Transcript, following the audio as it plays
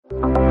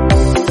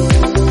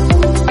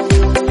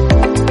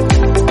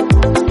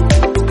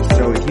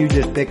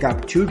pick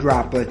up two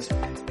droplets.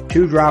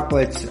 Two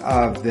droplets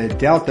of the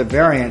Delta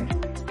variant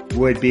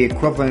would be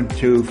equivalent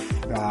to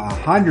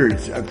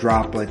hundreds of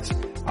droplets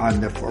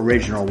on the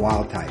original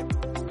wild type.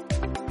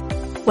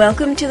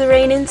 Welcome to the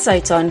RANE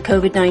Insights on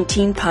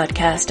COVID-19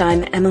 podcast.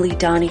 I'm Emily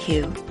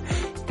Donahue.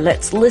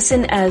 Let's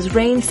listen as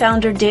RANE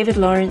founder David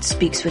Lawrence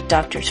speaks with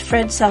Drs.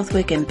 Fred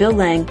Southwick and Bill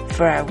Lang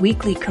for our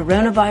weekly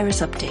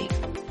coronavirus update.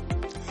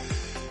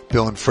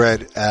 Bill and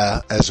Fred,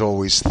 as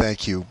always,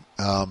 thank you.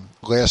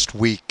 Last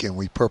week, and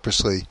we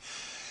purposely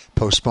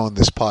postponed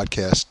this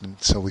podcast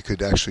so we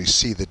could actually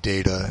see the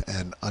data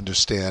and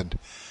understand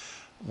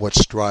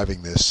what's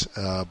driving this.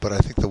 But I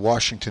think the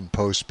Washington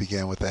Post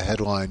began with a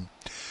headline,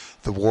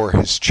 "The war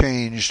has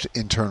changed.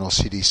 Internal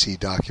CDC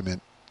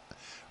document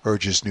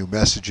urges new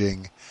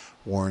messaging,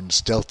 warns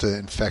Delta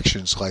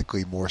infections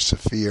likely more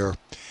severe,"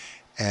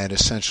 and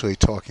essentially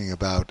talking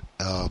about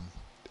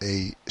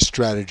a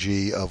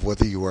strategy of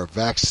whether you are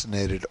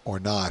vaccinated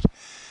or not,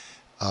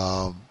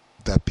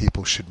 that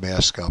people should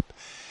mask up.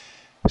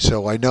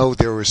 So I know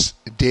there was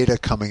data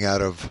coming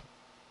out of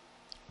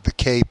the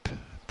Cape,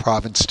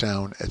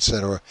 Provincetown,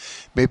 etc.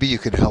 Maybe you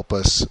can help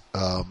us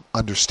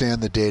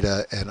understand the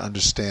data and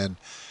understand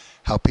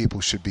how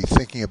people should be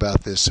thinking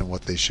about this and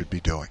what they should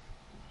be doing.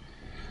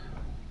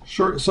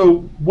 Sure.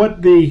 So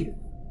what the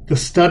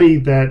study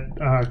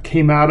that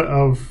came out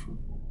of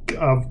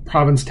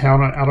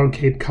Provincetown out on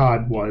Cape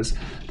Cod was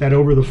that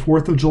over the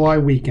 4th of July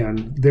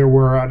weekend, there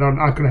were, I'm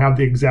not going to have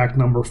the exact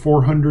number,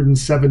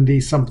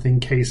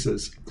 470-something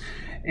cases.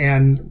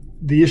 And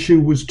the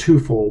issue was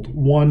twofold.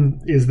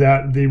 One is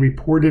that the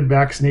reported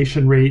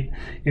vaccination rate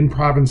in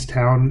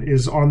Provincetown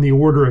is on the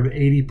order of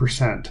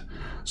 80%.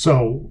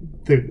 So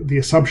the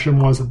assumption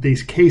was that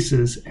these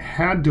cases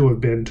had to have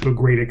been, to a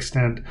great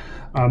extent,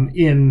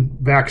 in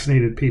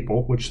vaccinated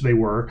people, which they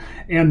were,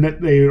 and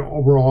that they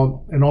were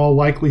all, in all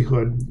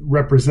likelihood,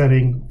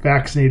 representing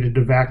vaccinated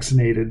to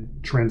vaccinated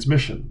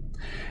transmission.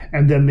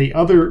 And then the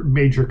other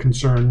major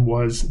concern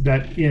was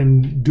that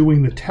in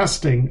doing the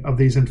testing of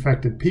these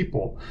infected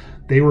people,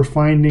 they were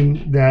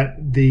finding that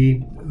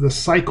the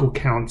cycle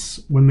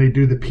counts when they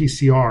do the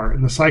PCR,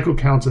 and the cycle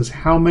counts is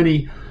how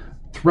many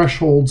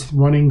thresholds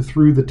running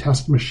through the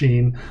test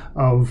machine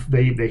of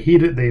they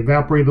heat it, they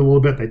evaporate it a little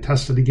bit, they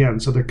test it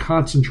again. So they're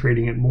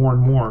concentrating it more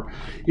and more.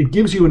 It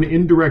gives you an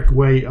indirect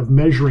way of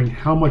measuring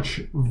how much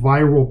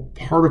viral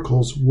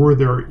particles were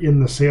there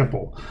in the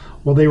sample.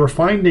 Well, they were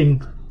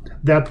finding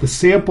that the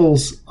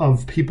samples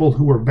of people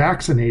who were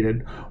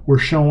vaccinated were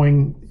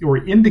showing or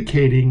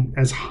indicating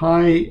as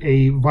high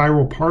a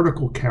viral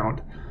particle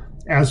count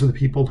as the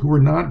people who were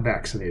not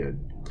vaccinated.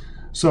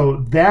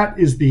 So that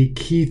is the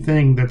key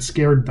thing that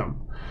scared them.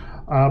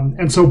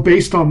 And so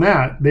based on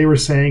that, they were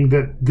saying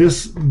that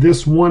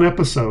this one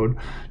episode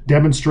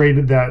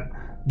demonstrated that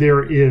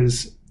there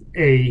is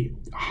a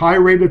high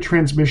rate of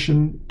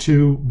transmission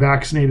to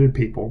vaccinated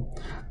people.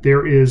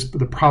 There is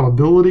the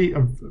probability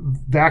of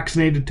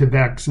vaccinated to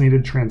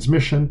vaccinated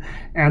transmission,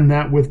 and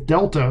that with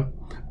Delta,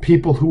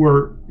 people who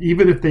are,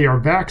 even if they are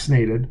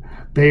vaccinated,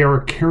 they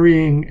are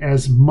carrying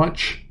as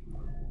much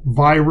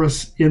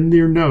virus in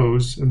their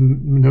nose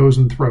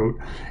and throat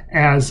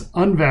as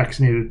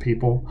unvaccinated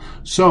people.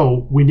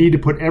 So we need to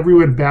put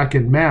everyone back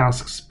in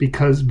masks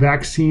because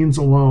vaccines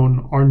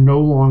alone are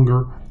no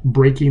longer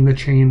breaking the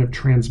chain of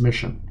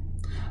transmission.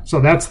 So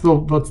that's the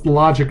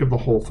logic of the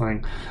whole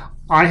thing.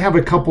 I have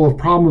a couple of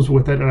problems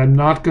with it, and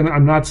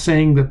I'm not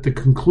saying that the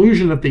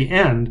conclusion at the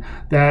end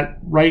that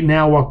right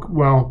now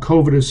while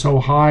COVID is so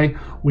high,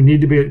 we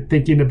need to be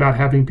thinking about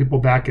having people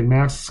back in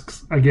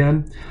masks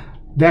again.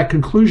 That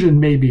conclusion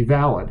may be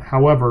valid.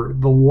 However,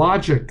 the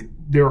logic,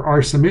 there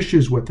are some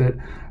issues with it,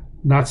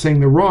 not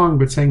saying they're wrong,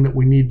 but saying that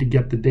we need to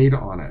get the data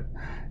on it.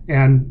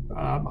 And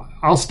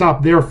I'll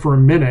stop there for a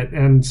minute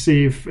and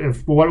see if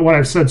what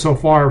I've said so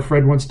far,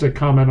 Fred wants to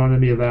comment on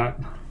any of that.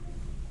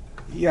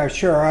 Yeah,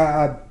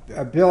 sure.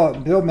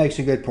 Bill makes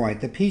a good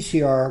point. The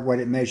PCR, what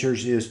it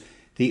measures is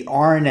the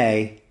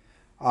RNA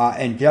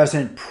and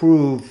doesn't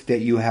prove that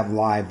you have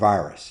live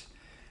virus.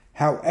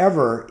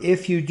 However,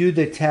 if you do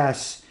the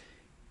tests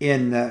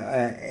in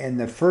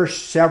the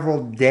first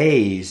several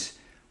days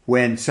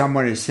when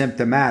someone is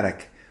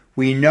symptomatic,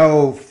 we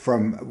know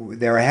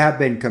there have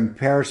been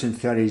comparison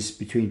studies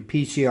between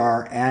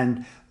PCR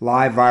and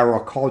live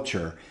viral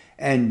culture,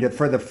 and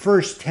for the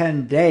first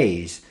 10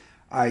 days,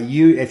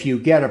 if you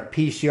get a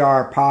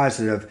PCR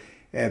positive,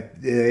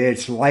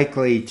 it's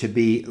likely to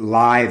be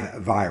live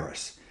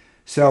virus.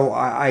 So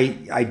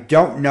I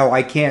don't know,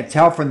 I can't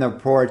tell from the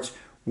reports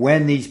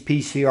when these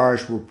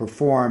PCRs were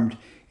performed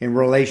in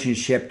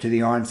relationship to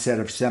the onset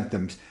of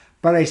symptoms,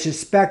 but I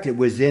suspect it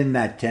was in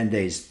that 10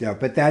 days.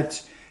 But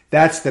that's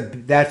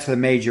the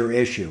major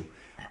issue.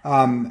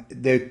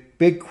 The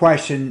big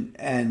question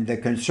and the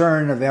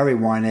concern of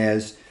everyone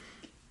is,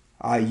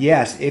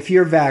 yes, if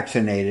you're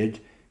vaccinated,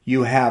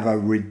 you have a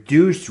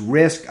reduced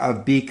risk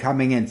of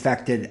becoming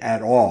infected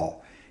at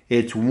all.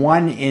 It's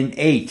 1 in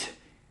 8,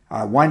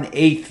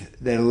 1/8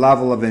 the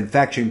level of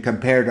infection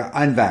compared to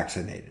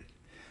unvaccinated.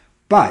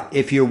 But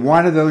if you're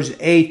one of those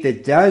 8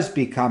 that does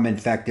become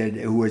infected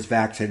who was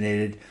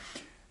vaccinated,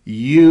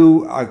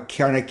 you are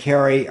going to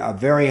carry a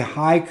very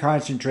high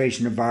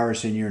concentration of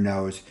virus in your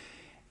nose.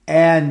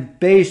 And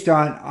based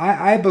on,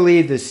 I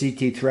believe the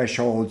CT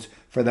thresholds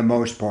for the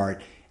most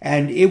part,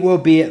 and it will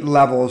be at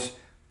levels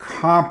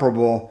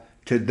comparable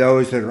to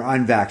those that are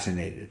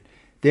unvaccinated.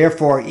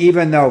 Therefore,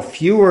 even though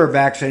fewer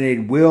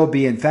vaccinated will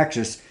be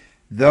infectious,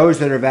 those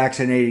that are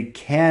vaccinated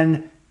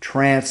can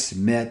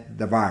transmit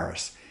the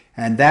virus.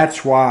 And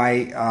that's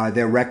why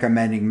they're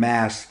recommending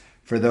masks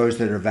for those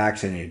that are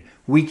vaccinated.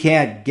 We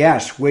can't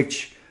guess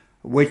which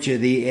of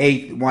the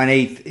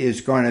 1/8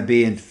 is going to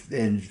be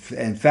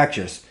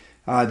infectious.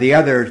 The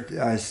other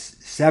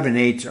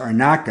 7/8 are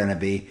not going to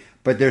be,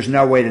 but there's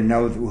no way to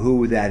know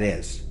who that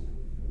is.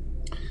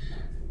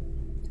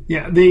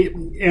 Yeah,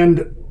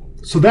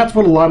 so that's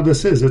what a lot of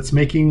this is.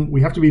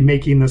 We have to be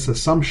making this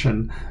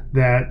assumption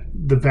that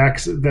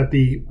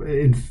the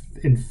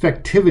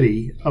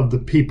infectivity of the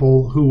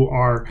people who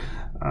are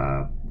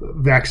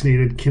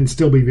vaccinated can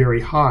still be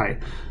very high.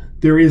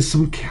 There is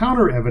some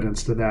counter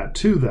evidence to that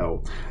too,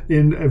 though.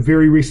 In a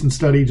very recent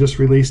study just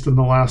released in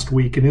the last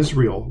week in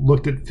Israel,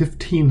 looked at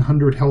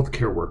 1,500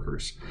 healthcare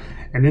workers.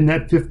 And in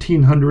that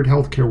 1,500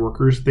 healthcare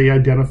workers, they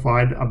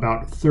identified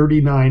about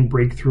 39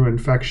 breakthrough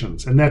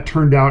infections. And that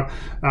turned out,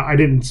 I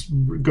didn't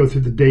go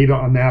through the data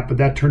on that, but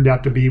that turned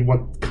out to be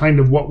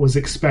what was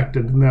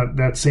expected. And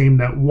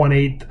that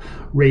 1/8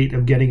 rate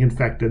of getting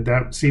infected,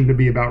 that seemed to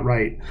be about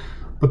right.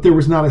 But there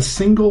was not a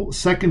single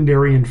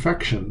secondary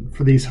infection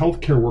for these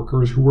healthcare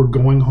workers who were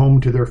going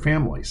home to their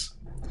families.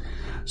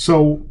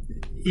 So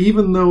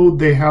even though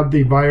they had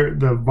the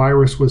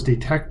virus was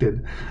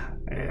detected,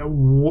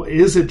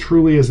 is it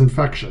truly as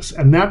infectious?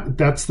 And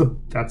that's a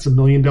 $1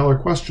 million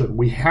question.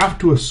 We have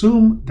to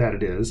assume that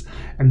it is,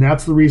 and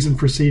that's the reason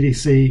for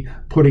CDC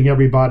putting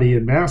everybody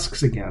in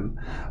masks again.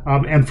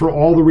 And for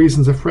all the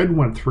reasons that Fred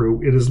went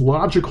through, it is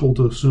logical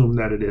to assume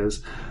that it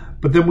is.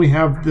 But then we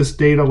have this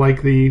data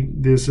like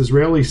this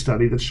Israeli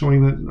study that's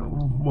showing that,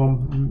 well,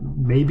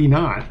 maybe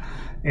not.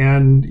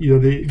 And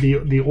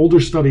the older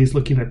studies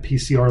looking at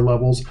PCR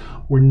levels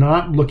were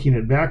not looking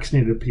at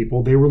vaccinated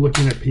people. They were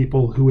looking at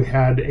people who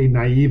had a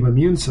naive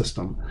immune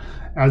system,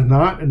 as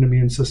not an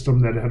immune system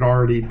that had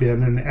already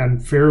been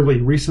and fairly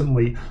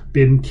recently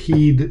been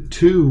keyed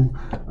to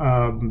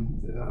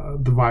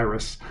the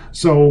virus.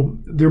 So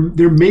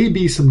there may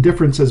be some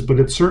differences, but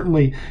it's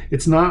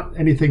not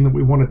anything that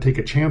we want to take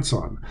a chance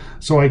on.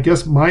 So I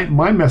guess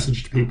my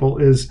message to people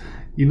is,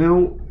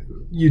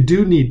 you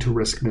do need to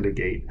risk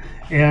mitigate.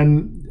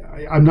 And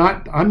I'm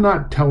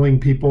not telling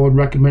people and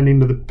recommending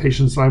to the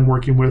patients I'm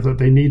working with that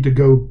they need to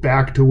go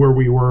back to where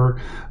we were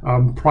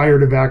prior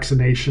to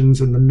vaccinations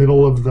in the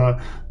middle of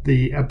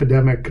the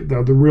epidemic,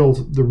 the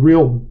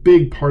real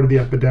big part of the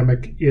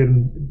epidemic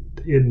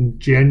in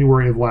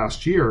January of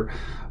last year.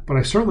 But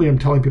I certainly am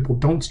telling people,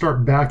 don't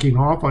start backing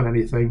off on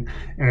anything.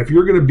 And if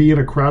you're going to be in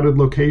a crowded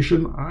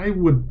location, I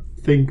would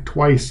think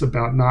twice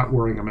about not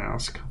wearing a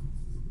mask.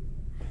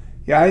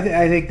 Yeah, I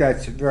think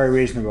that's very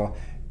reasonable.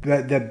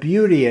 The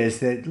beauty is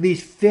that at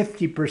least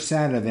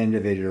 50% of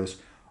individuals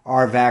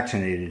are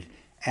vaccinated,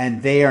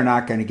 and they are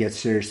not going to get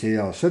seriously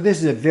ill. So this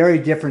is a very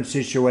different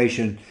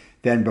situation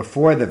than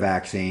before the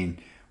vaccine,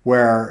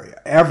 where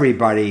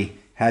everybody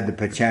had the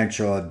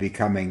potential of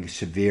becoming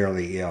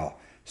severely ill.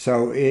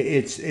 So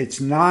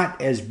it's not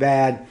as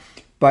bad,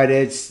 but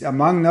it's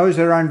among those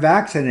that are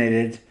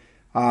unvaccinated,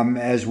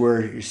 as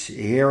we're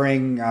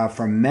hearing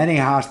from many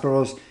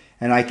hospitals.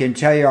 And I can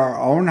tell you our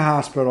own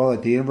hospital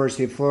at the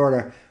University of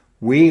Florida,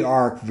 we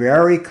are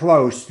very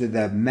close to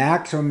the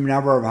maximum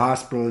number of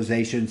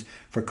hospitalizations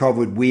for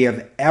COVID we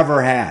have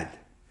ever had.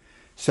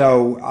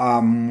 So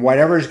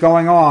whatever's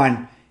going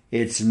on,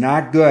 it's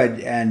not good.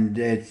 And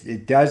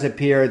it does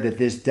appear that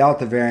this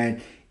Delta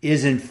variant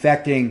is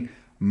infecting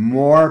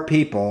more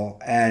people.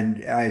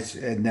 And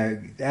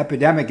the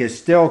epidemic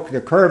is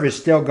the curve is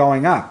still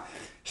going up.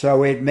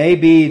 So it may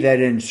be that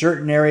in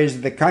certain areas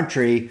of the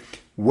country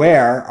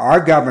where our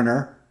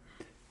governor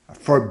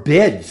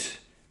forbids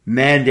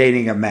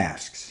mandating of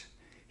masks.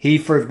 He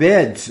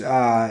forbids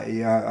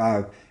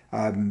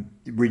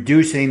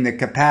reducing the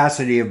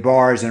capacity of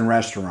bars and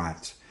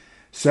restaurants.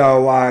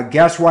 So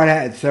guess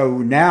what? So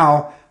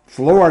now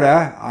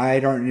Florida,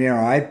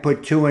 I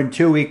put 2 and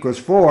 2 equals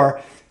 4.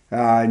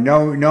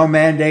 No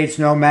mandates,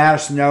 no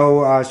masks,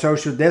 no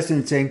social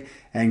distancing.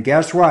 And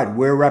guess what?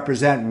 We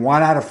represent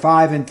 1 out of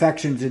 5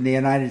 infections in the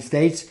United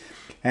States.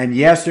 And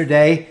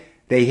yesterday,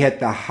 they hit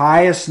the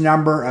highest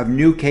number of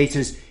new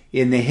cases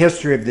in the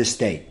history of the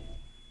state.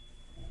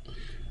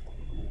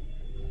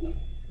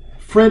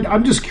 Fred,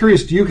 I'm just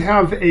curious, do you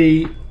have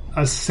a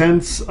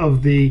sense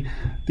of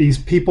these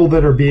people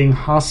that are being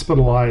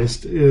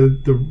hospitalized,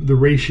 the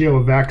ratio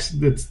of that's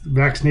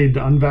vaccinated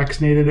to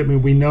unvaccinated? I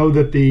mean, we know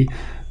that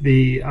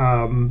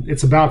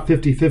it's about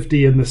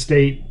 50-50 in the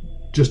state,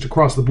 just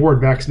across the board,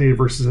 vaccinated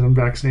versus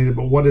unvaccinated.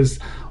 But what does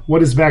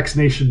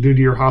vaccination do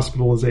to your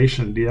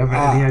hospitalization? Do you have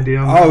any idea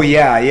on that? Oh,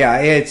 yeah.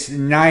 It's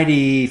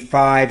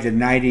 95 to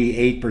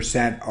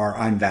 98% are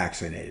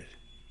unvaccinated.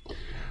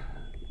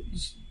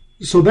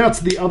 So that's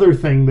the other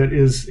thing that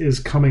is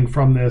coming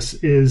from this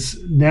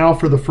is now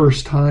for the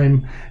first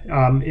time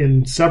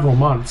in several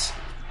months,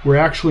 we're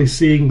actually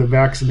seeing the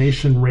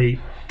vaccination rate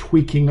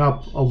tweaking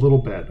up a little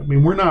bit. I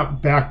mean, we're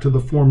not back to the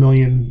 4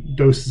 million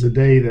doses a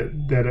day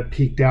that it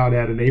peaked out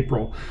at in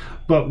April,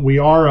 but we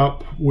are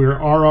up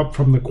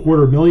from the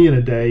 250,000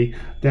 a day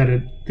that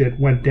it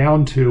went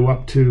down to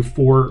up to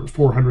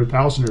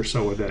 400,000 or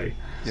so a day.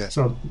 Yeah.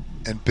 So,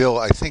 and Bill,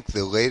 I think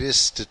the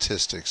latest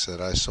statistics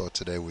that I saw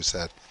today was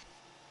that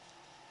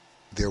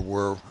there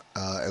were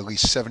at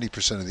least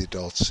 70% of the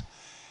adults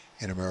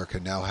in America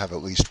now have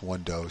at least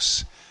one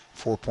dose.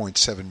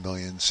 4.7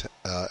 million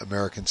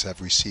Americans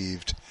have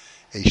received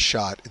a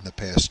shot in the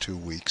past 2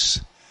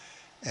 weeks.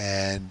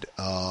 And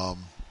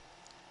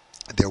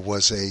there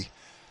was a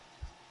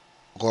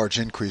large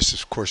increase.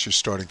 Of course, you're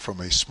starting from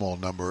a small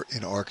number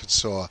in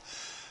Arkansas,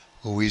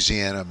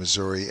 Louisiana,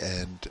 Missouri,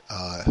 and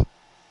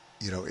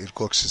it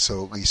looks as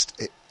though at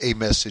least a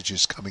message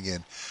is coming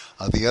in.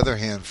 On the other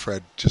hand,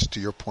 Fred, just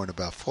to your point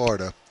about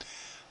Florida,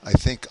 I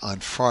think on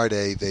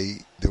Friday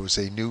there was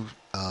a new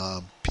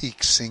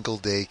peak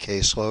single-day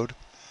caseload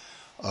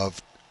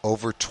of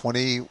over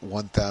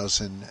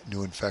 21,000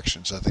 new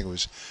infections. I think it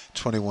was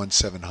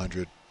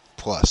 21,700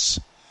 plus.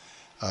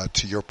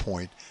 To your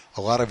point,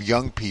 a lot of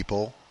young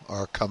people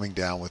are coming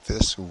down with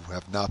this who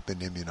have not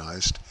been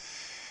immunized.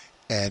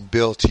 And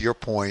Bill, to your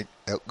point,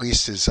 at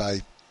least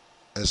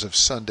as of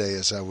Sunday,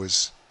 as I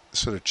was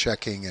sort of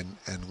checking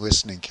and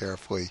listening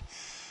carefully,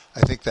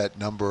 I think that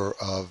number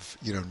of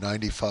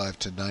 95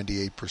 to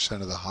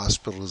 98% of the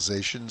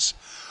hospitalizations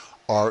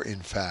are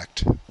in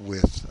fact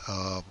with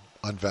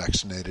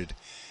unvaccinated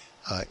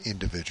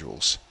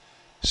individuals.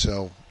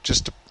 So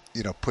just to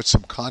put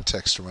some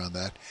context around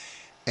that.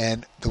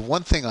 And the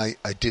one thing I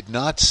did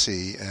not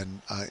see,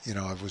 and I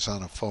was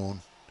on a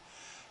phone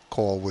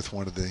call with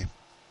one of the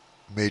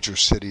major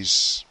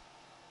cities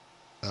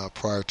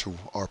prior to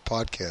our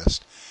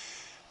podcast,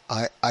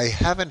 I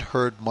haven't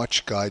heard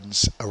much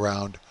guidance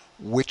around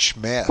which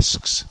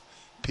masks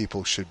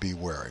people should be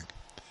wearing.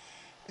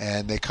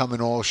 And they come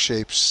in all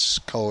shapes,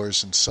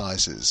 colors, and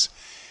sizes.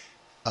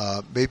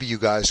 Maybe you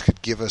guys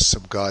could give us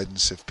some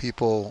guidance if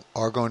people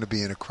are going to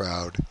be in a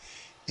crowd,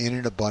 in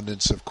an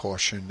abundance of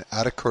caution,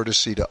 out of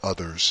courtesy to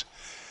others,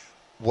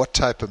 what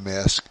type of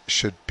mask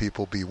should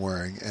people be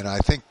wearing? And I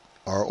think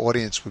our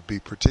audience would be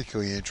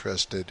particularly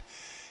interested,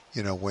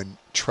 when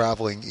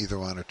traveling either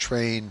on a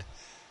train,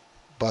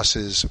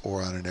 buses,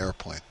 or on an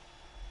airplane.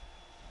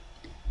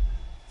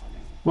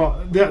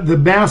 Well,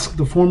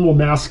 the formal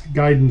mask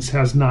guidance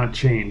has not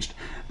changed.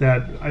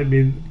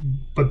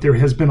 But there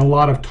has been a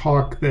lot of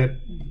talk that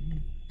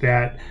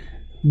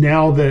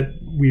now that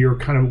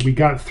we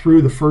got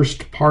through the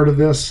first part of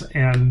this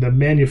and the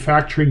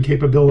manufacturing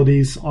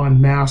capabilities on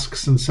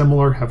masks and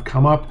similar have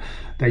come up,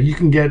 that you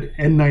can get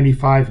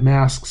N95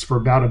 masks for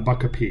about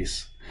 $1 a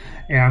piece.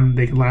 And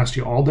they can last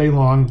you all day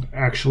long,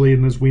 actually,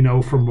 and as we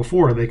know from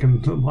before, they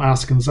can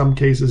last in some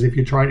cases if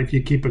you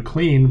keep it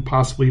clean,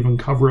 possibly even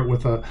cover it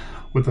with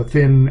a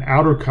thin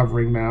outer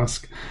covering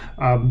mask,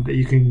 that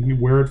you can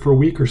wear it for a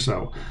week or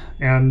so.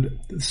 And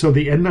so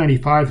the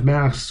N95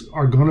 masks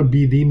are going to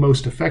be the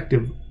most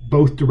effective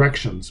both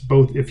directions.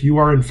 Both if you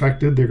are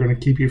infected, they're going to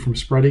keep you from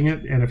spreading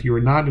it, and if you are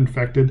not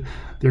infected,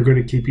 they're going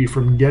to keep you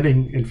from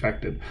getting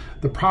infected.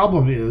 The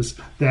problem is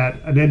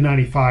that an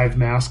N95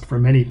 mask for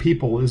many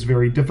people is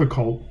very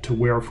difficult to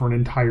wear for an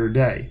entire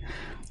day.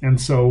 And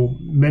so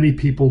many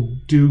people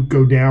do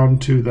go down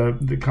to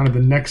the kind of the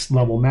next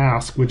level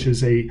mask, which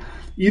is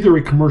either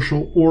a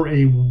commercial or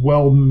a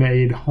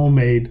well-made,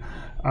 homemade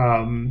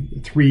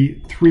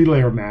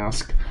three-layer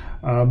mask.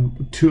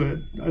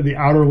 To the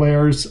outer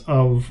layers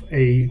of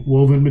a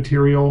woven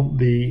material,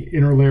 the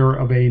inner layer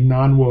of a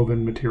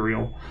non-woven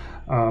material,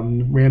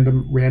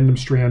 random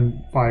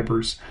strand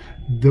fibers.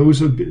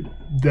 Those are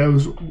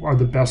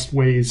the best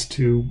ways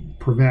to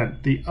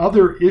prevent. The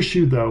other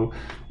issue, though,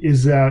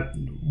 is that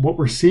what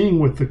we're seeing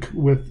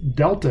with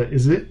Delta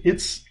is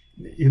it's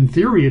in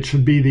theory it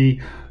should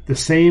be the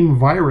same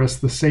virus,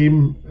 the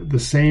same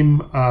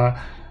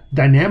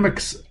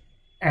dynamics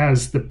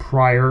as the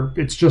prior.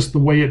 It's just the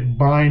way it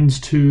binds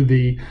to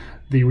the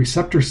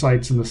receptor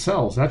sites in the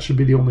cells. That should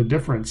be the only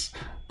difference.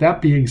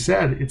 That being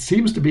said, it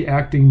seems to be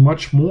acting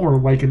much more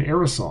like an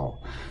aerosol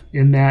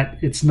in that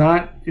it's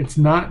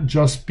not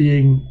just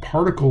being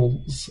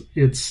particles.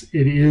 It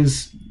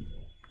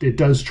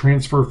does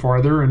transfer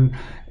farther and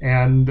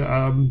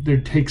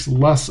it takes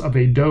less of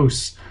a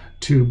dose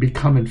to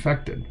become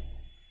infected.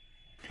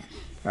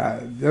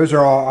 Those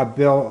are all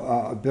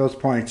Bill's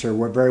points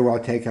are very well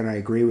taken. I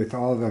agree with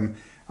all of them.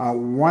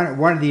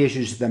 One of the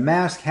issues, the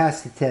mask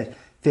has to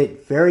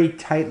fit very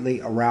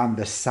tightly around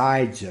the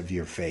sides of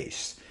your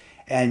face.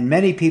 And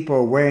many people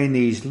are wearing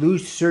these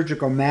loose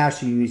surgical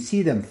masks, and you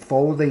see them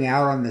folding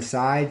out on the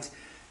sides.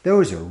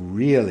 Those are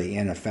really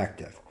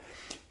ineffective.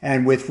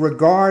 And with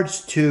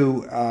regards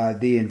to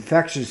the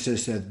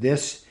infectiousness of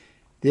this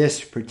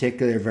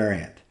particular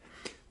variant,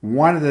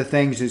 one of the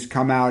things that's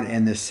come out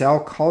in the cell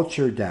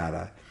culture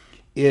data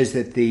is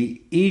that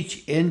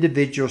each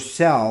individual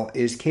cell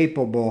is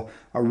capable.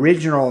 The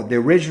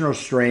original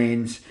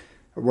strains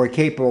were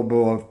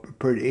capable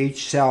of,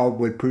 each cell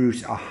would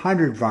produce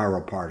 100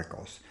 viral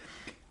particles.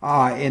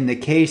 In the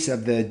case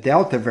of the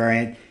Delta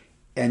variant,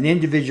 an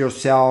individual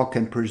cell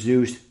can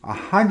produce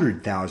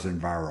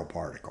 100,000 viral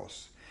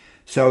particles.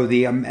 So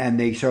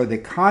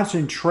the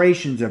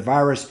concentrations of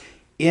virus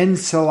in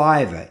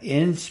saliva,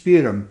 in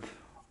sputum,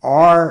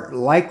 are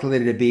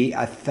likely to be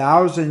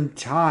 1,000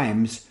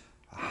 times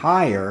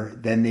higher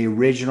than the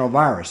original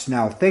virus.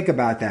 Now think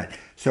about that.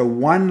 So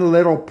one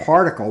little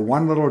particle,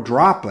 one little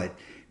droplet,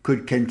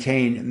 could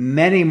contain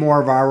many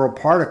more viral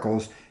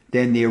particles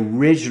than the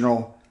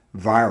original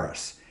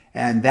virus.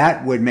 And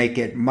that would make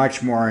it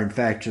much more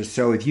infectious.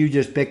 So if you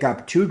just pick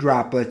up two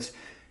droplets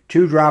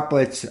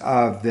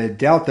of the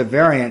Delta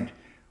variant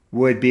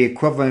would be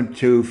equivalent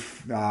to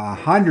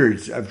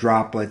hundreds of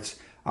droplets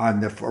on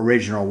the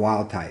original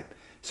wild type.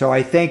 So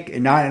I think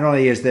not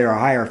only is there a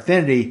higher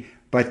affinity,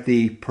 but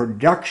the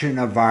production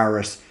of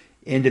virus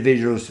in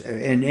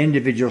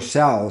individual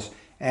cells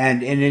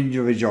and in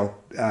individual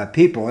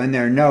people in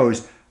their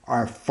nose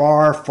are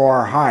far,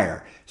 far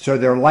higher. So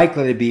there are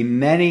likely to be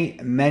many,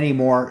 many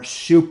more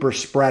super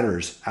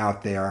spreaders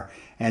out there.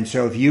 And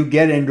so if you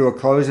get into a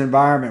closed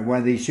environment, one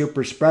of these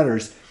super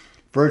spreaders,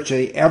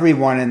 virtually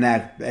everyone in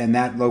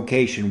that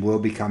location will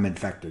become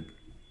infected.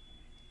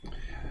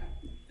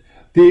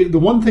 The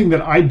one thing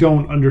that I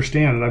don't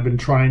understand, and I've been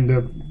trying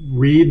to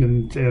read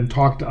and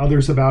talk to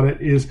others about it,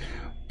 is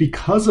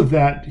because of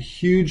that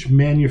huge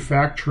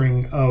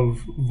manufacturing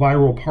of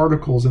viral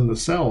particles in the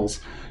cells,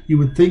 you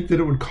would think that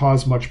it would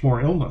cause much more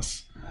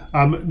illness.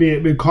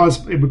 It would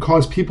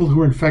cause people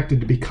who are infected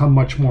to become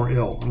much more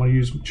ill. I'm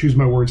going to choose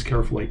my words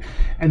carefully,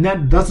 and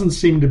that doesn't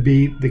seem to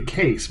be the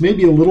case.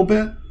 Maybe a little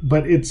bit,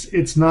 but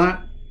it's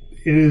not.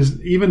 It is,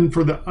 even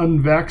for the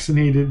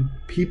unvaccinated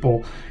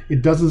people,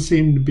 it doesn't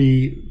seem to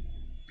be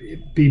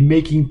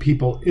making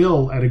people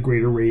ill at a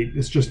greater rate.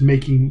 It's just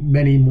making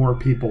many more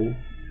people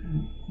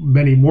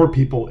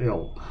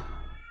ill.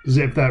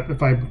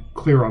 If I'm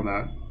clear on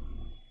that.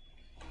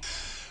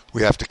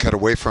 We have to cut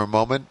away for a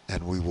moment,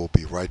 and we will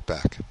be right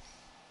back.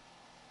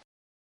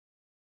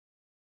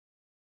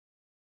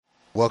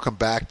 Welcome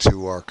back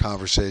to our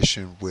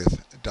conversation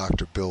with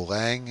Dr. Bill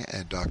Lang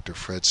and Dr.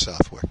 Fred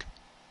Southwick.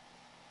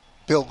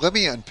 Bill, let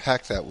me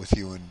unpack that with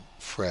you and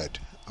Fred,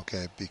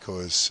 okay?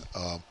 Because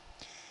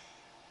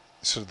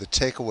sort of the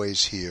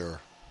takeaways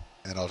here,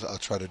 and I'll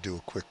try to do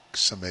a quick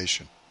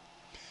summation,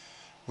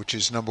 which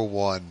is number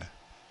one,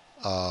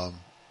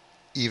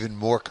 even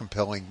more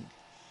compelling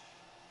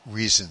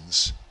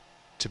reasons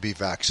to be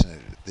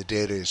vaccinated. The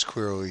data is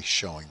clearly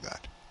showing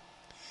that.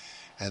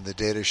 And the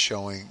data is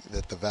showing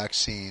that the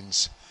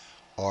vaccines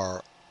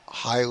are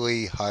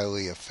highly,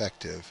 highly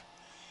effective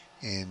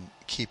in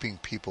keeping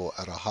people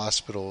out of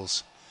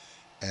hospitals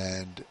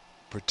and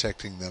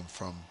protecting them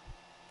from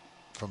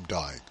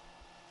dying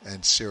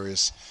and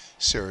serious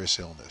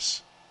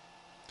illness.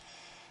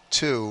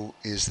 Two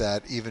is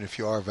that even if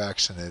you are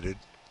vaccinated,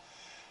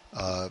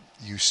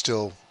 you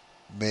still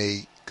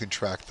may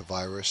contract the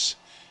virus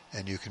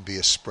and you can be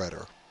a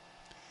spreader.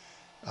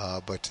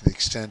 But to the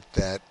extent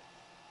that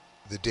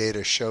the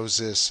data shows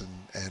this,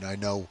 and I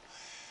know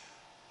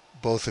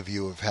both of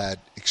you have had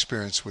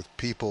experience with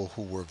people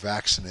who were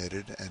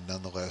vaccinated and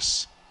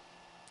nonetheless,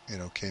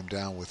 came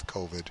down with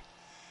COVID.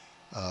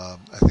 I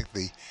think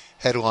the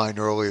headline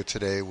earlier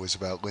today was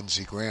about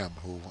Lindsey Graham,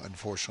 who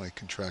unfortunately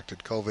contracted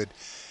COVID,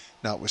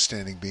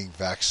 notwithstanding being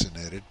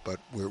vaccinated. But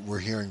we're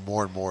hearing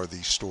more and more of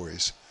these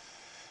stories.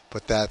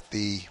 But that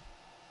the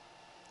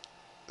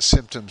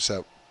symptoms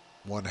that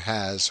one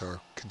has are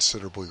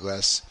considerably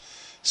less,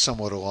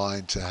 somewhat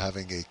aligned to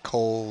having a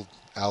cold,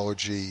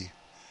 allergy,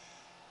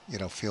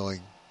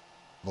 feeling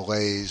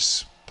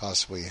malaise,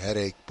 possibly a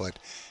headache, but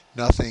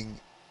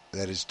nothing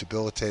that is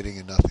debilitating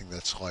and nothing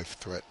that's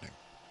life-threatening.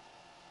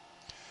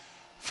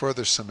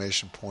 Further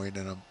summation point,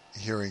 and I'm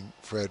hearing,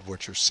 Fred,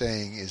 what you're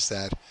saying is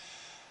that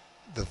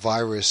the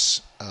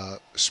virus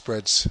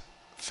spreads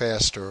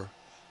faster,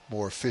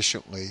 more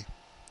efficiently,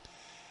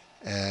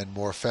 and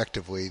more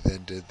effectively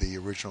than did the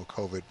original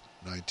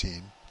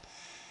COVID-19,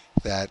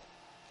 that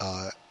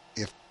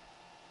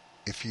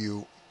if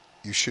you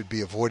should be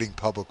avoiding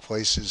public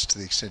places to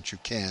the extent you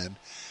can,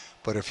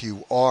 but if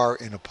you are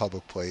in a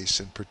public place,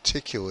 and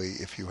particularly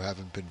if you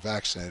haven't been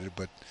vaccinated,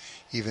 but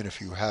even if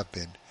you have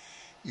been,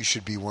 you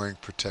should be wearing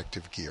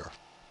protective gear.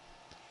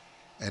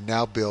 And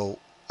now, Bill,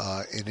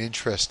 an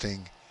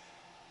interesting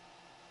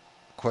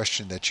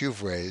question that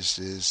you've raised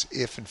is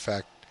if, in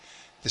fact,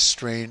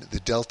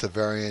 the Delta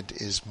variant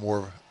is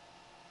more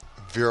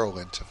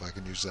virulent, if I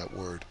can use that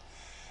word,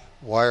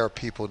 why are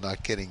people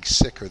not getting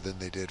sicker than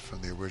they did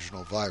from the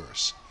original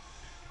virus?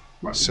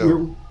 Right.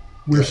 So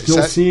we're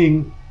still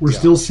seeing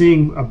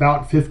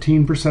about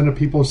 15% of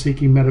people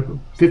seeking medical.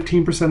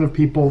 15% of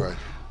people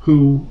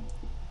who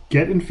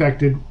get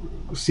infected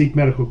seek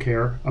medical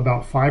care.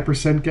 About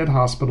 5% get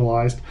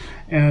hospitalized,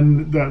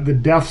 and the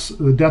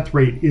death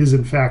rate is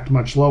in fact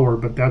much lower.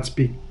 But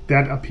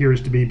that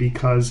appears to be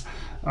because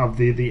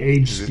the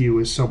age skew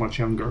is so much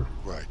younger.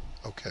 Right.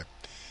 Okay.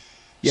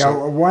 Yeah.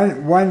 So,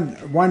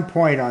 one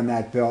point on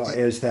that, Bill,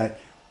 is that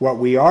what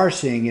we are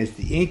seeing is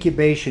the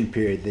incubation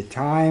period, the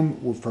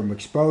time from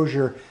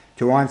exposure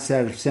to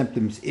onset of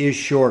symptoms, is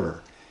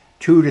shorter,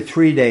 2 to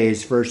 3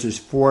 days versus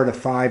 4 to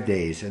 5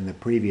 days in the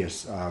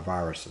previous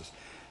viruses.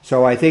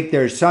 So I think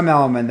there's some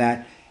element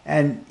that,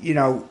 and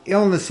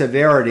illness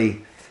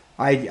severity,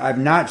 I've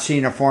not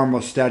seen a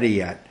formal study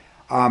yet.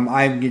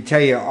 I can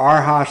tell you,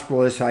 our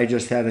hospitalists, I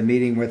just had a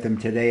meeting with them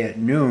today at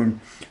noon,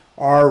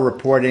 are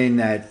reporting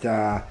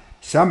that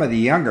some of the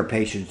younger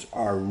patients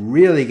are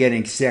really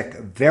getting sick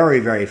very,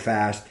 very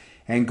fast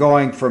and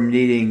going from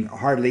needing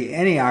hardly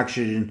any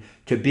oxygen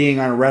to being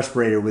on a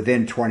respirator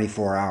within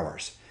 24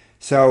 hours.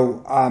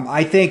 So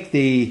I think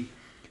the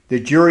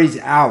jury's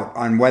out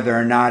on whether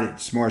or not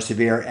it's more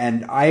severe.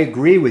 And I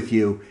agree with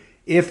you.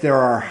 If there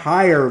are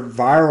higher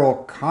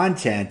viral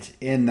content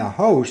in the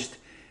host,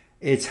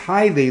 it's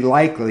highly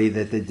likely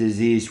that the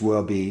disease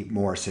will be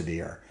more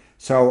severe.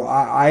 So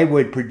I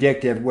would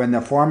predict that when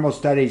the formal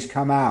studies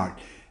come out,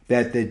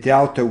 that the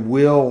Delta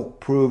will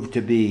prove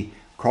to be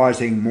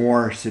causing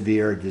more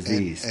severe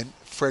disease. And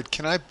Fred,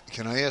 can I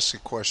ask a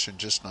question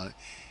just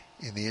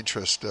in the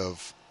interest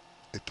of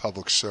a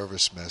public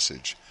service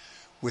message?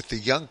 With the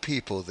young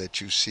people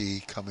that you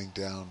see coming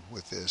down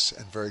with this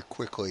and very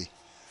quickly,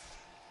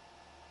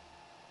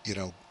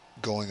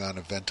 going on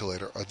a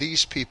ventilator, are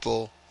these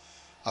people,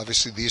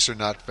 obviously these are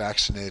not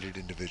vaccinated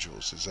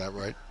individuals, is that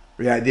right?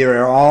 Yeah,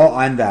 they're all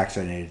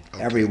unvaccinated.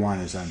 Okay. Everyone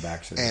is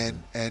unvaccinated.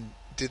 And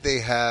did they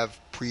have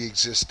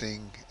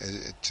pre-existing,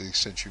 to the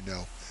extent you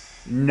know?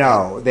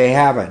 No, they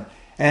haven't.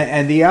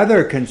 And the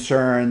other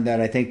concern that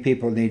I think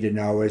people need to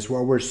know is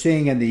what we're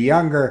seeing in the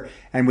younger,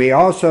 and I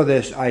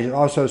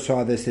also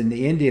saw this in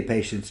the India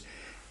patients,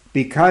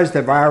 because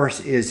the virus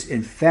is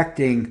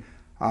infecting,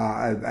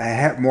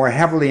 more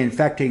heavily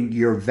infecting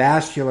your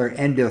vascular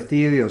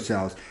endothelial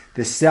cells,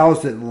 the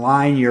cells that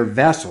line your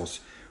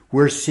vessels.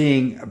 We're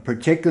seeing,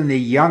 particularly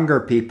younger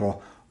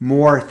people,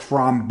 more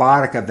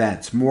thrombotic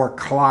events, more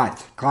clot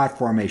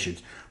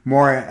formations,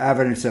 more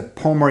evidence of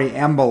pulmonary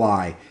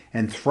emboli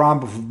and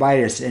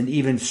thrombophlebitis and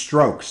even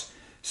strokes.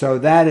 So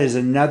that is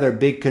another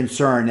big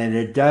concern, and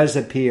it does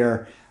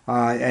appear,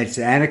 it's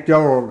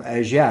anecdotal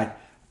as yet,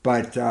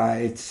 but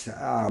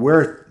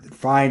we're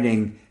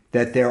finding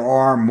that there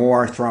are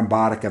more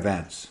thrombotic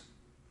events.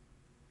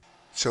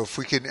 So if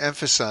we can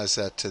emphasize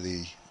that to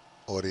the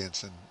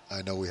audience, and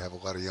I know we have a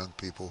lot of young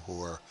people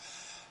who are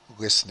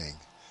listening,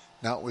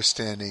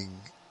 notwithstanding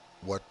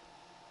what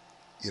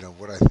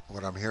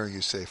I'm hearing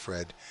you say,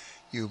 Fred,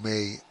 you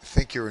may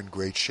think you're in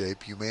great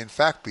shape. You may in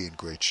fact be in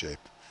great shape,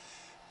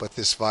 but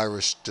this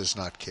virus does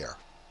not care.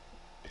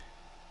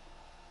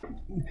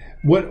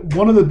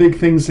 One of the big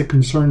things that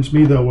concerns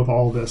me, though, with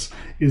all this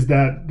is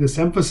that this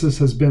emphasis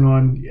has been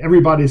on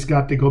everybody's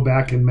got to go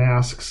back in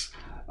masks,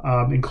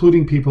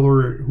 including people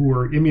who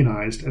are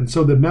immunized. And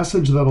so the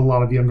message that a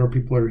lot of younger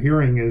people are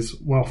hearing is,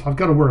 well, if I've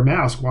got to wear a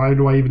mask, why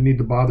do I even need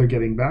to bother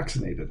getting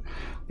vaccinated?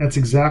 That's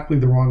exactly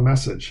the wrong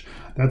message.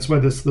 That's why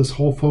this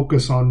whole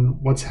focus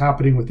on what's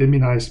happening with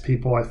immunized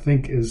people, I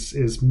think,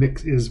 is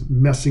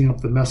messing up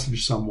the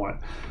message somewhat.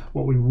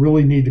 What we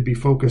really need to be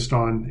focused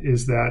on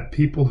is that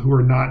people who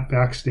are not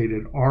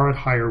vaccinated are at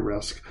higher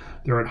risk.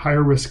 They're at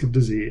higher risk of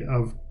disease,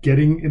 of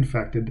getting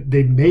infected.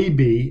 They may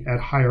be at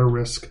higher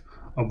risk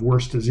of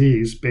worse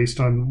disease based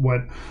on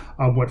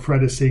what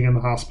Fred is seeing in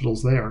the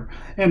hospitals there.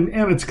 And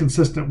it's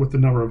consistent with the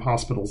number of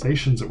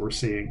hospitalizations that we're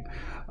seeing.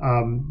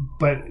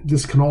 But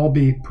this can all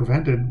be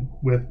prevented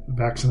with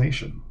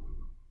vaccination.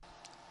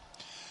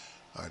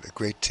 All right, a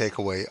great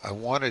takeaway. I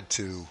wanted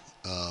to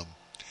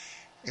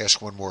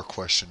ask one more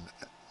question,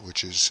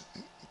 which is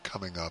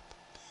coming up.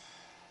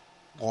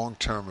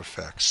 Long-term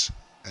effects.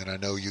 And I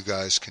know you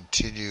guys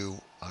continue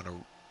on a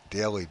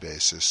daily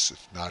basis,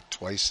 if not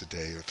twice a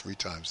day or 3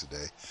 times a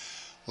day,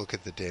 look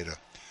at the data.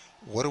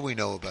 What do we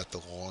know about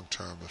the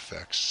long-term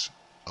effects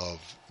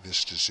of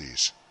this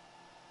disease?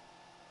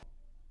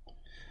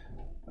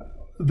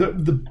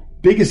 The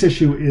biggest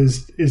issue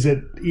is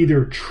it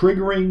either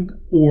triggering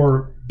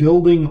or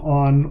building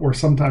on, or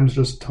sometimes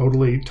just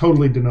totally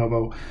de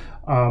novo,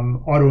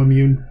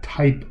 autoimmune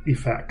type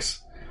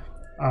effects.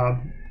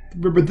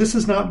 But this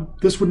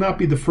would not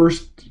be the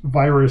first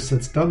virus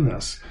that's done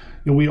this.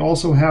 We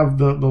also have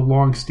the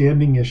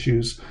long-standing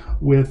issues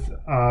with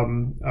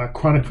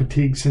chronic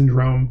fatigue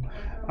syndrome,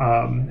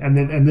 and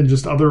then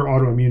just other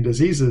autoimmune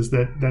diseases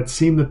that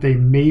seem that they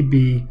may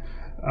be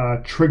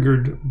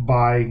triggered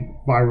by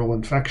viral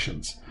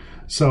infections.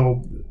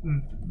 So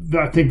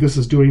I think this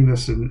is doing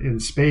this in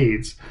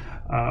spades.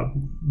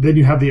 Then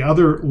you have the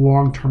other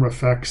long-term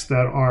effects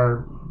that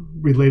are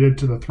related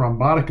to the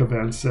thrombotic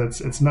events.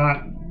 It's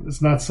not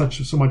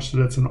so much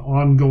that it's an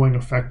ongoing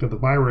effect of the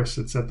virus.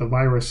 It's that the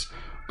virus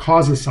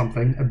causes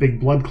something, a big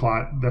blood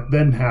clot, that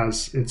then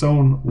has its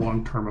own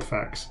long-term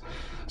effects.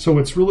 So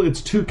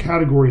it's 2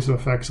 categories of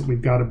effects that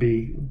we've got to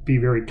be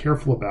very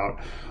careful about.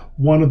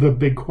 One of the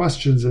big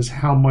questions is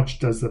how much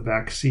does the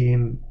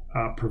vaccine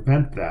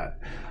prevent that?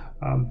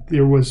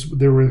 There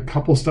were a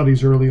couple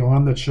studies early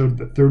on that showed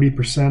that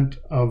 30%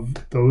 of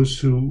those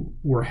who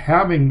were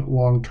having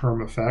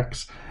long-term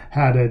effects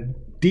had a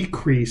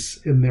decrease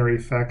in their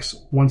effects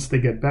once they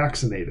get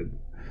vaccinated.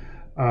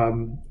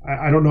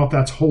 I don't know if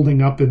that's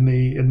holding up in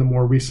the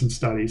more recent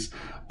studies,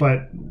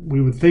 but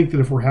we would think that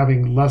if we're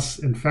having less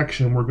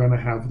infection, we're going to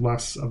have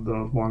less of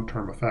the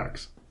long-term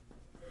effects.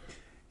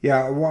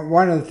 Yeah,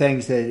 one of the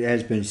things that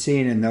has been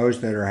seen in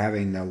those that are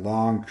having the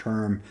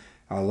long-term,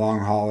 long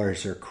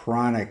haulers or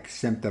chronic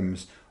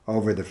symptoms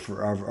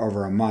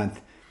over a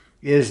month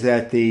is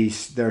that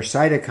their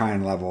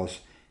cytokine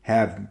levels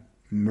have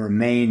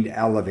remained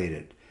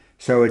elevated.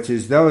 So it's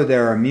as though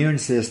their immune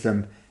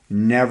system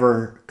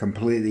never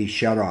completely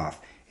shut off.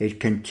 It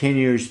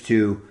continues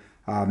to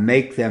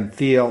make them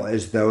feel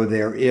as though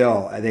they're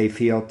ill. They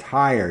feel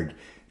tired.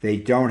 They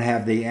don't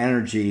have the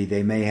energy.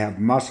 They may have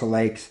muscle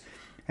aches.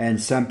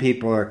 And some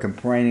people are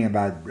complaining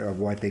about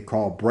what they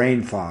call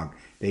brain fog.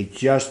 They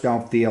just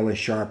don't feel as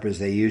sharp as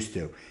they used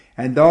to.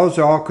 And those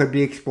all could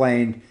be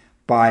explained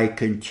by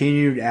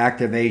continued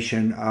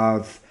activation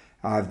of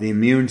the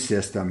immune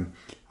system,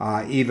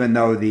 even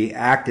though the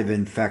active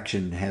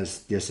infection has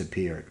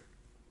disappeared.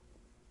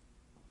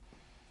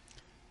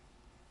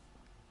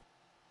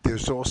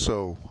 There's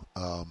also,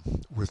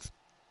 with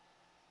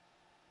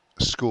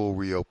school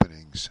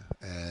reopenings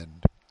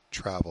and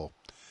travel,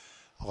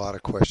 a lot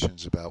of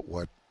questions about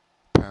what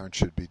parents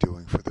should be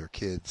doing for their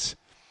kids.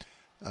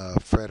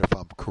 Fred, if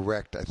I'm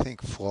correct, I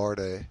think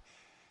Florida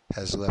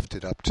has left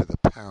it up to the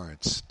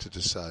parents to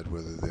decide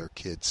whether their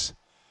kids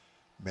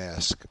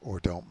mask or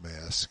don't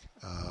mask.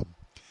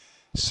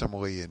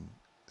 Similarly in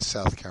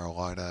South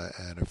Carolina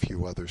and a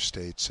few other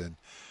states. And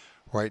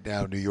right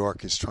now New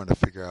York is trying to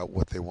figure out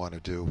what they want to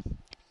do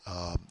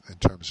in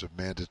terms of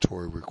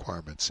mandatory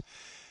requirements.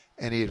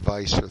 Any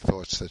advice or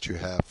thoughts that you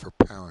have for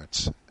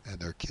parents and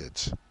their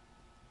kids?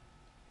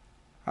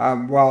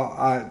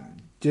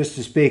 Just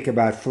to speak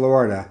about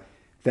Florida,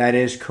 that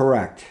is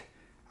correct.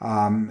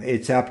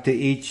 It's up to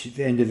each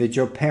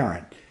individual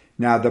parent.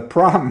 Now, the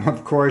problem,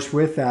 of course,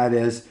 with that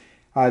is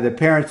the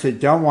parents that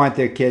don't want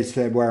their kids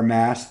to wear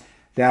masks,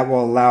 that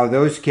will allow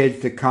those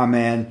kids to come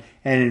in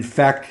and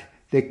infect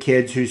the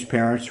kids whose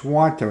parents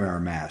want to wear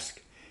a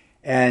mask.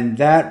 And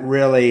that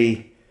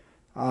really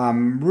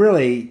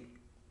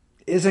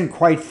isn't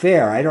quite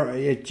fair.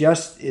 It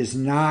just is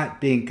not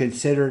being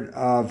considered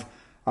of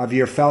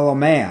your fellow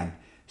man.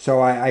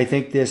 So I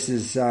think this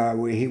is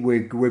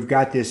we've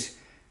got this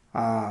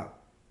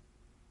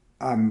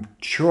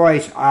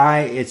choice.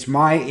 It's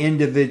my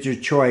individual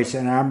choice,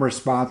 and I'm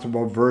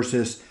responsible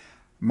versus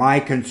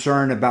my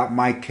concern about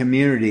my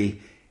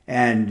community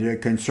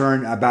and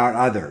concern about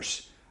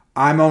others.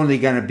 I'm only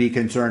going to be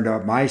concerned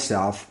about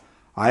myself.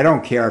 I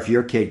don't care if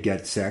your kid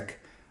gets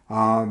sick.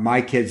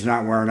 My kid's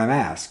not wearing a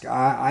mask.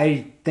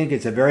 I think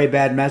it's a very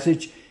bad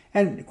message.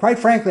 And quite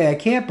frankly, I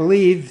can't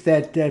believe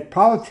that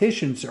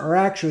politicians are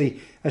actually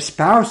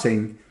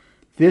espousing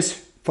this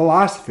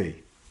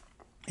philosophy.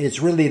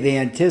 It's really the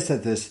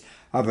antithesis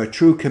of a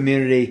true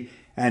community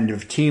and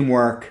of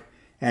teamwork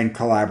and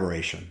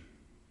collaboration.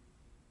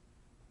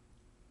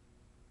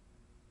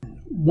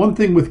 One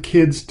thing with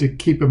kids to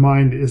keep in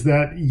mind is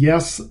that,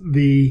 yes,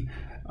 the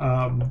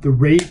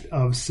rate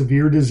of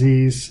severe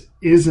disease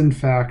is in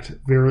fact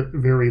very,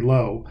 very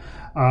low.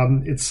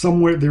 It's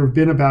somewhere, there have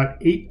been about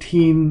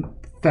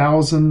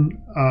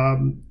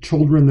 18,000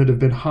 children that have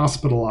been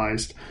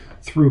hospitalized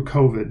through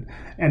COVID.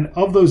 And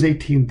of those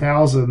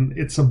 18,000,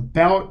 it's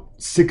about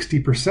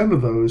 60%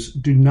 of those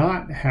do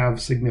not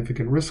have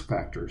significant risk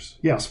factors.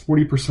 Yes,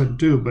 40%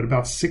 do, but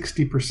about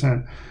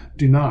 60%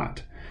 do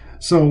not.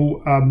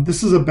 So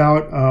this is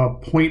about a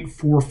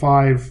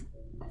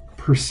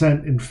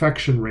 0.45%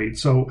 infection rate.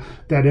 So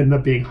that end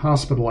up being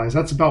hospitalized.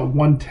 That's about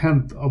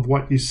 1/10 of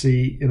what you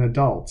see in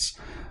adults.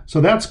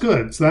 So that's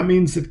good. So that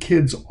means that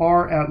kids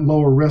are at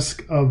lower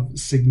risk of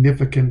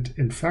significant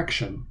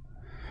infection.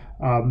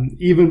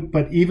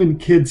 Even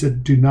kids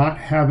that do not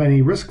have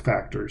any risk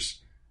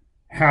factors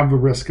have a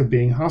risk of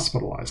being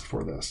hospitalized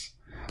for this.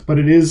 But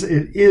it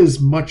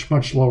is much,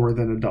 much lower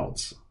than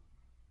adults.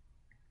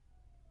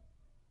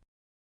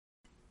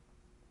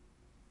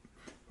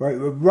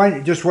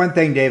 Right. Just one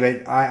thing,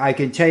 David. I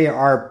can tell you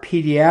our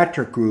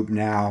pediatric group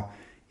now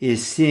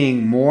is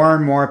seeing more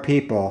and more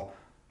people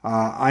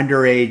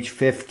under age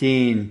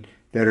 15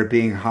 that are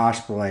being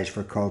hospitalized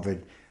for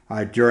COVID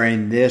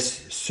during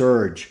this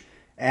surge,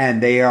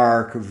 and they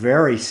are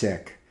very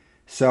sick.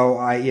 So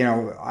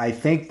I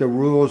think the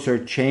rules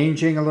are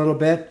changing a little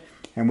bit,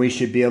 and we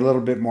should be a little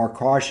bit more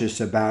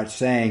cautious about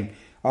saying,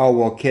 "Oh,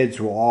 well,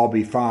 kids will all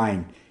be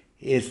fine."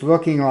 It's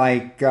looking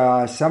like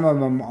some of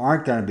them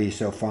aren't going to be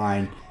so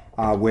fine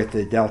with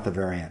the Delta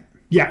variant.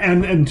 Yeah,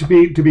 and to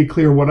be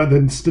clear, what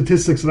the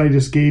statistics that I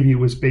just gave you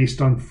was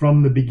based on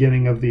from the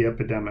beginning of the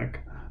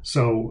epidemic.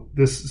 So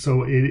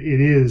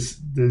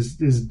is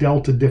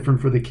Delta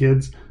different for the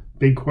kids?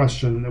 Big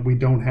question that we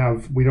don't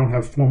have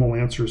formal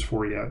answers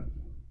for yet.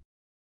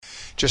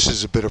 Just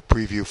as a bit of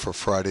preview for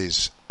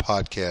Friday's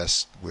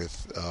podcast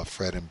with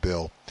Fred and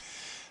Bill,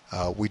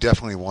 We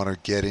definitely want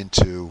to get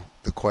into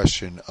the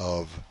question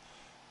of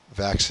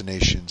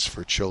vaccinations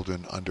for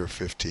children under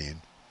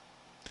 15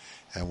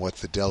 and what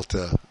the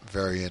Delta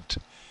variant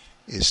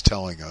is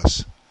telling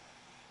us.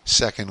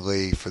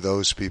 Secondly, for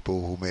those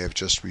people who may have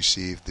just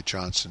received the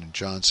Johnson &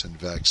 Johnson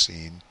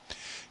vaccine,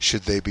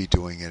 should they be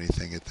doing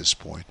anything at this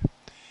point?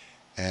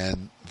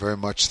 And very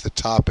much the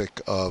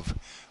topic of,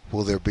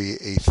 will there be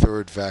a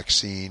third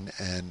vaccine,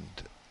 and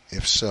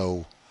if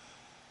so,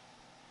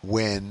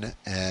 when,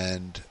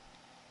 and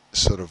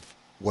sort of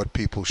what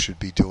people should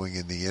be doing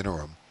in the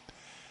interim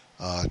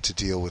to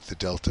deal with the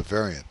Delta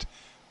variant.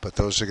 But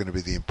those are going to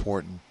be the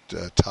important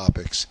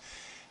topics.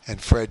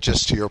 And Fred,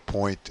 just to your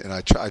point, and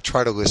I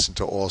try to listen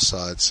to all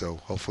sides, so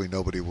hopefully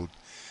nobody will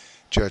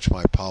judge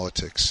my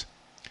politics.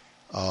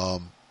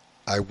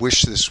 I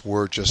wish this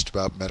were just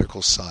about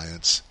medical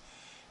science,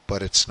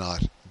 but it's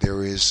not.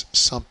 There is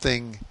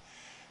something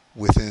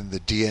within the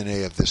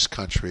DNA of this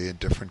country in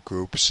different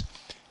groups,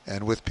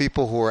 and with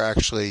people who are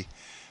actually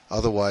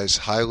otherwise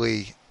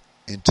highly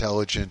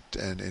intelligent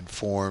and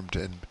informed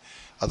and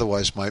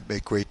otherwise might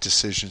make great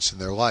decisions in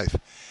their life.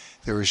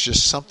 There is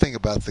just something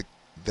about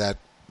that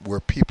where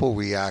people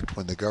react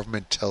when the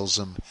government tells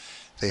them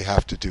they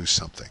have to do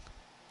something.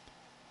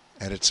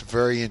 And it's a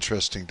very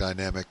interesting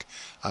dynamic.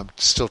 I'm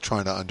still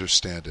trying to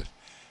understand it.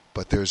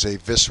 But there's a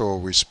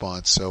visceral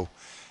response. So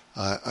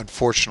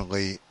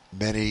unfortunately,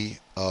 many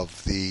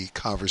of the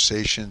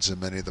conversations and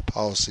many of the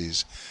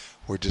policies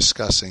we're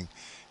discussing,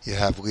 you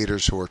have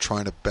leaders who are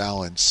trying to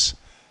balance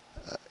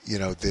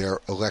their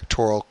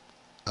electoral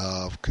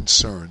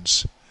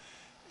concerns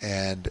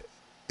and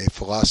a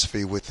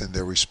philosophy within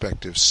their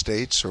respective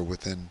states or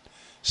within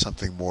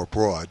something more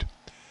broad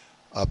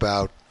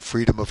about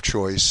freedom of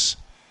choice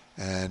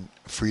and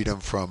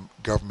freedom from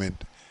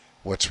government,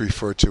 what's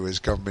referred to as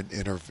government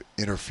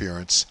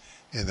interference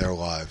in their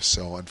lives.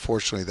 So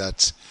unfortunately,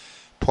 that's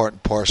part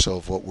and parcel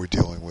of what we're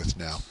dealing with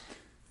now.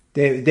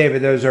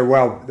 David, those are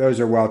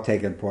well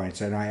taken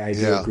points, and I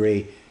do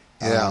agree.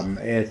 Yeah.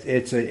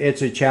 It's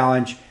a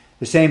challenge.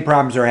 The same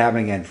problems are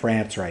having in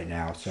France right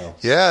now. So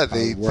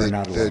we're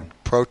not alone. The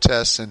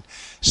protests and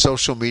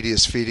social media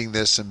is feeding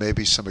this, and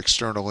maybe some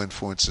external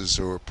influences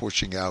who are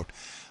pushing out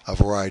a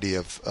variety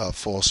of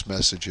false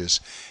messages.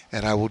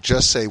 And I will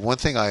just say one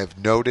thing I have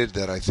noted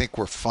that I think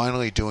we're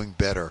finally doing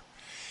better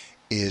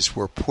is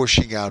we're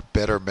pushing out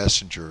better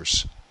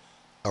messengers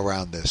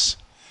around this,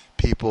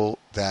 people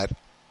that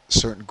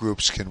certain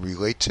groups can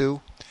relate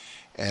to.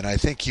 And I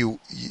think you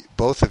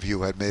both of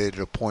you had made it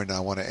a point, and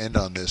I want to end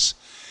on this,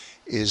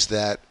 is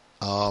that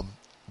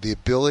the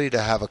ability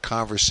to have a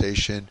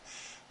conversation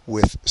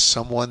with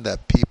someone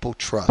that people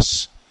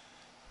trust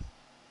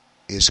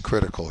is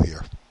critical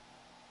here.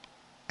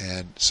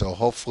 And so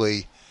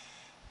hopefully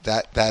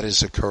that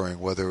is occurring,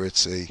 whether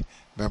it's a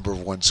member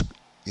of one's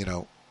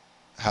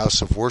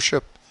house of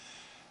worship,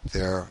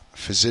 their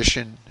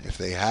physician, if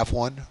they have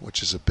one,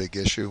 which is a big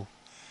issue,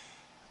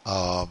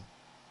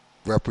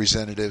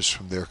 representatives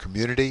from their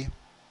community,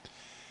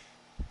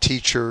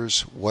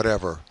 teachers,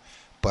 whatever.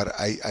 But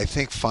I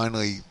think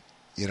finally,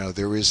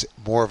 there is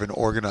more of an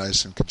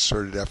organized and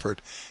concerted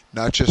effort,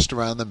 not just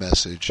around the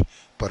message,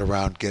 but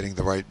around getting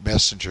the right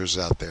messengers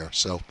out there.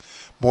 So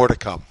more to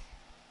come.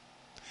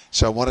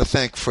 So I want to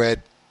thank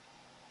Fred,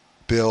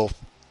 Bill,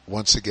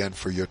 once again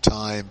for your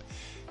time,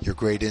 your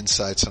great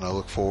insights, and I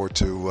look forward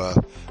to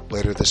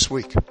later this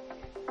week.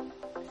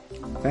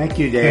 Thank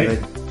you,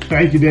 David.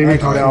 Thank you,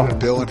 David. Thanks,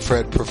 Bill and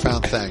Fred,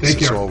 profound thanks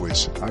as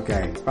always.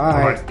 Okay,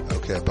 bye.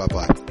 Okay,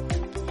 bye-bye.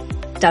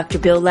 Dr.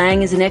 Bill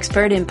Lang is an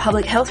expert in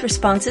public health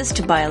responses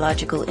to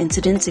biological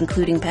incidents,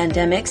 including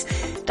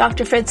pandemics.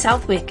 Dr. Fred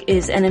Southwick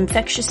is an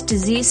infectious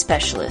disease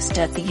specialist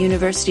at the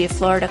University of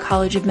Florida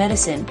College of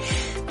Medicine.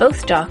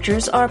 Both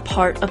doctors are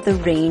part of the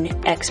RANE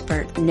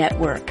Expert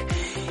Network.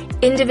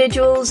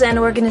 Individuals and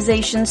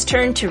organizations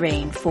turn to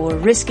RANE for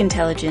risk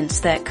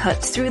intelligence that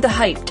cuts through the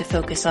hype to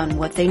focus on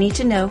what they need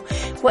to know,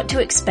 what to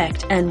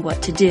expect, and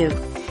what to do.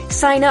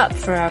 Sign up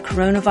for our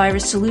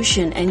coronavirus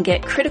solution and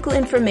get critical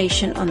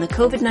information on the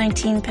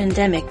COVID-19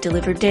 pandemic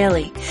delivered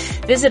daily.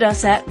 Visit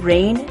us at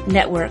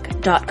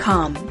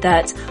ranenetwork.com.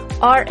 That's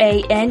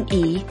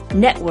RANE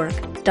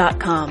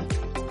network.com.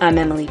 I'm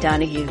Emily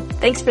Donahue.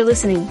 Thanks for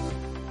listening.